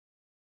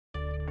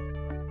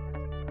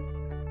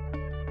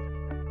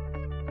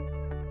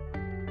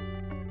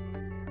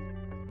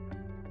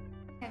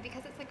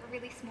because it's like a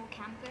really small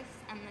campus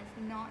and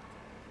there's not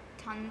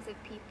tons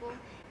of people,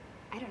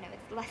 I don't know,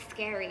 it's less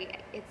scary.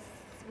 It's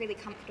really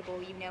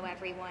comfortable, you know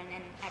everyone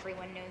and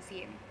everyone knows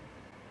you.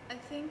 I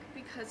think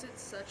because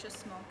it's such a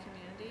small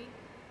community,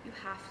 you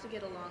have to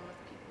get along with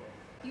people.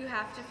 You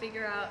have to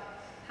figure out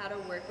how to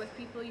work with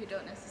people you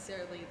don't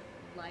necessarily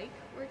like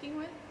working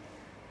with,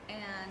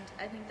 and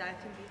I think that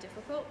can be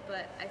difficult,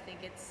 but I think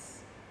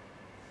it's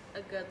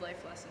a good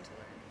life lesson to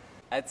learn.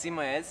 At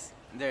CMIS,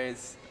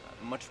 there's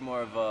much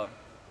more of a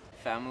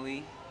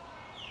family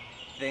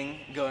thing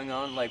going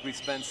on. Like, we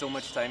spend so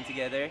much time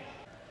together.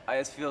 I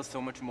just feel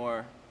so much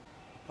more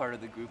part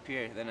of the group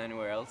here than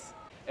anywhere else.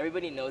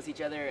 Everybody knows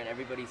each other and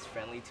everybody's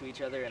friendly to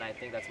each other, and I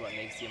think that's what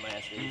makes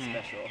CMIS really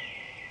special.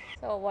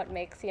 So what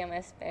makes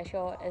CMIS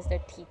special is the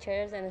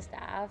teachers and the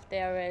staff.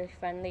 They are very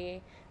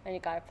friendly. When you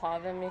got a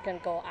problem, you can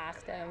go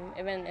ask them.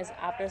 Even if it's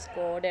after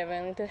school, they're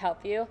willing to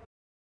help you.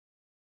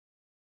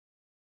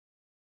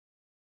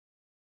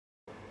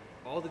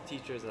 All the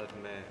teachers I've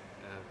met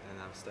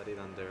and I've studied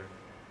under,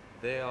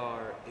 they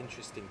are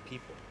interesting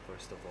people,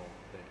 first of all.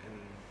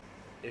 And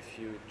if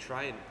you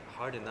try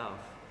hard enough,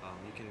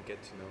 you can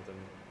get to know them.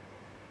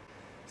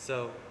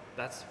 So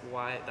that's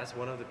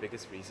one of the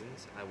biggest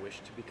reasons I wish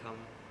to become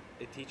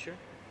a teacher,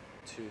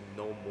 to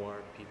know more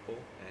people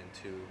and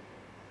to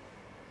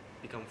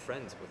become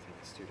friends with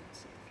my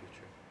students in the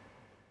future.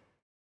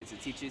 So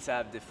teachers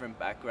have different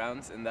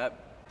backgrounds, and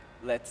that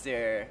lets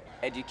their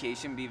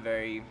education be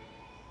very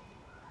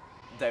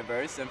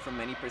diverse and from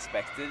many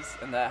perspectives,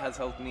 and that has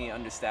helped me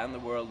understand the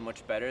world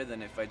much better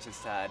than if I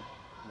just had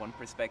one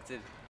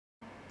perspective.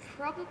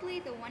 Probably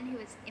the one who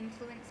has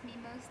influenced me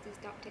most is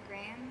Dr.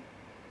 Graham.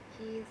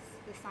 He's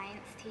the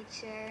science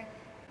teacher.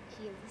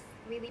 He's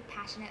really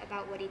passionate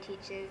about what he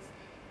teaches.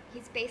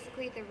 He's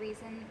basically the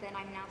reason that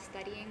I'm now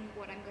studying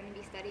what I'm going to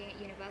be studying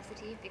at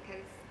university,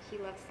 because he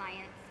loves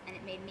science and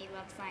it made me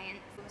love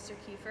science. Mr.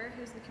 Kiefer,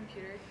 who's the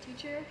computer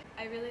teacher,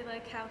 I really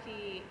like how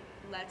he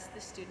lets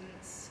the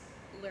students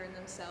learn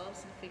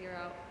themselves and figure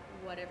out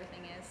what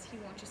everything is. He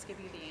won't just give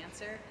you the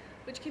answer,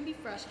 which can be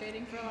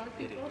frustrating for a lot of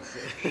people.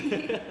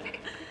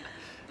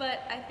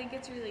 But I think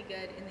it's really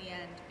good in the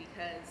end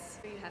because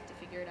you have to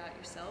figure it out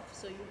yourself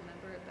so you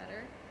remember it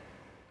better.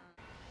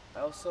 I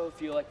also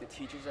feel like the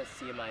teachers at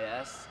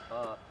CMIS,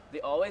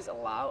 they always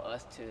allow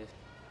us to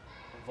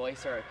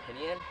voice our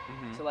opinion.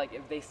 So like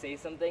if they say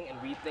something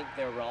and we think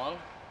they're wrong,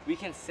 we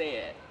can say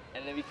it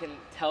and then we can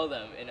tell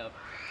them in a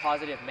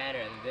positive manner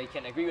and they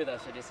can agree with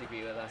us or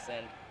disagree with us,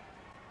 and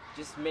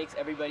just makes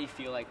everybody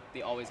feel like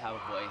they always have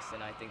a voice,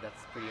 and I think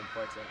that's pretty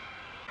important.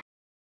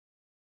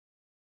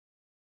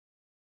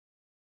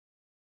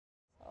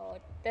 So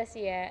this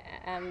year,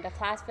 I'm the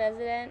class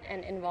president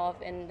and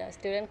involved in the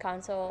student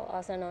council,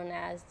 also known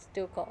as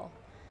STUCO.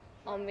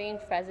 Being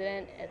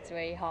president, it's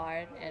very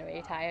hard and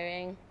very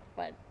tiring,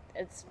 but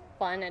it's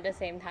fun at the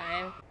same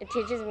time. It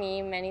teaches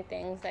me many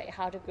things, like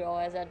how to grow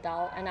as an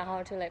adult and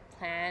how to like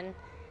plan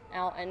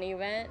out an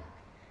event.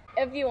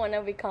 If you want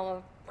to become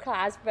a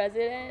class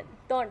president,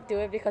 don't do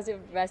it because of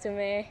your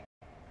resume.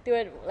 Do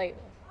it like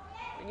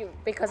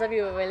because of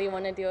you really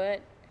want to do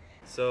it.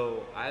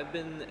 So I've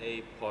been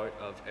a part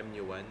of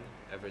MUN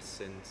ever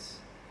since,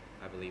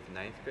 I believe,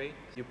 9th grade.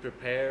 You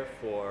prepare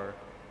for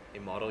a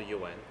model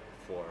UN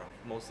for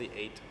mostly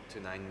 8 to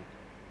 9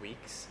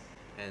 weeks,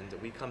 and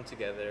we come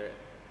together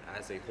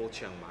as a whole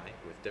Chiang Mai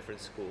with different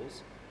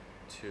schools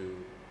to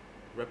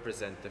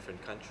represent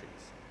different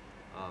countries.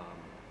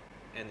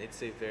 And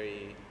it's a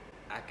very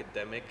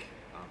academic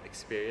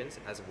experience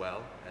as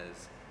well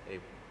as a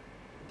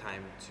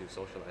time to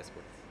socialize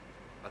with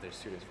other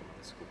students from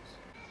other schools.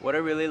 What I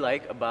really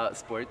like about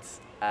sports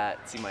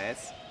at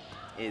CMIS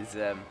is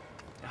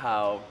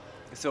how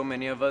so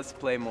many of us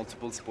play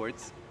multiple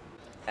sports,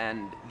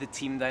 and the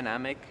team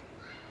dynamic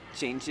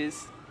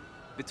changes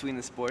between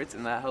the sports,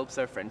 and that helps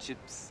our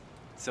friendships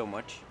so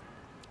much,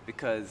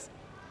 because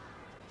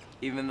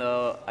even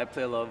though I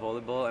play a lot of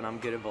volleyball and I'm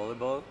good at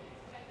volleyball,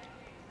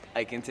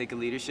 I can take a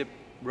leadership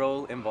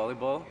role in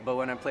volleyball, but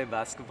when I play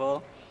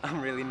basketball,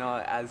 I'm really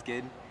not as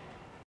good.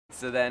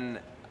 So then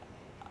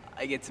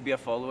I get to be a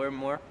follower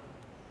more,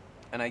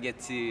 and I get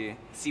to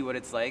see what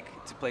it's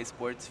like to play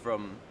sports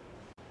from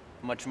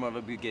much more of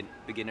a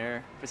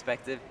beginner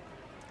perspective,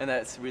 and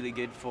that's really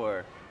good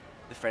for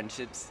the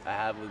friendships I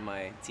have with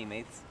my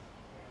teammates.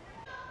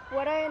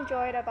 What I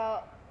enjoyed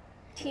about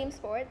team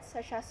sports,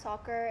 such as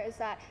soccer, is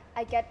that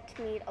I get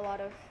to meet a lot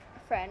of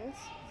friends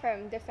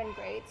from different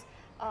grades.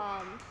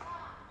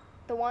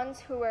 The ones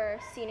who were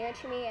senior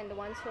to me and the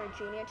ones who were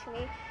junior to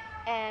me,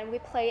 and we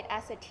played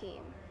as a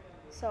team.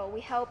 So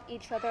we helped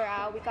each other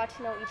out, we got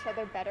to know each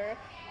other better,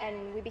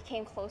 and we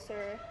became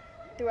closer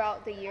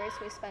throughout the years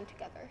we spent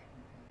together.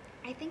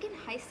 I think in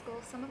high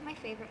school, some of my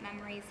favorite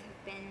memories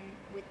have been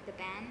with the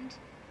band.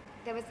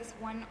 There was this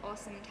one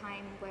awesome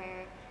time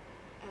where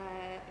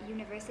a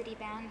university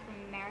band from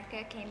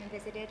America came and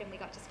visited, and we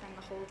got to spend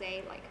the whole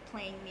day like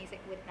playing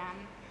music with them.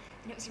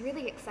 And it was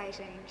really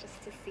exciting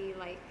just to see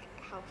like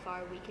how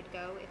far we could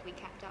go if we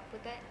kept up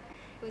with it.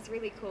 It was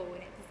really cool,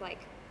 and it was like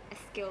a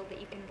skill that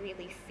you can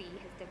really see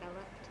has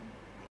developed.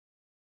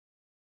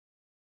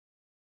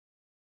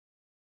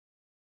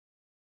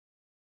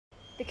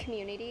 The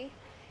community,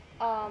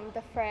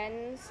 the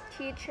friends,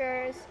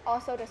 teachers,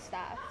 also the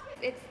staff.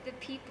 It's the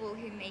people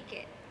who make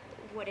it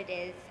what it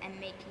is and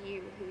make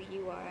you who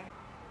you are.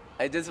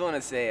 I just want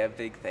to say a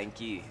big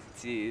thank you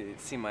to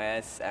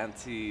CMIS and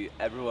to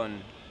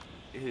everyone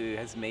who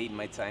has made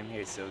my time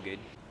here so good.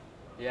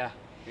 Yeah,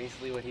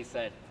 basically what he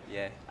said.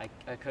 Yeah.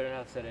 I couldn't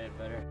have said it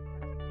better.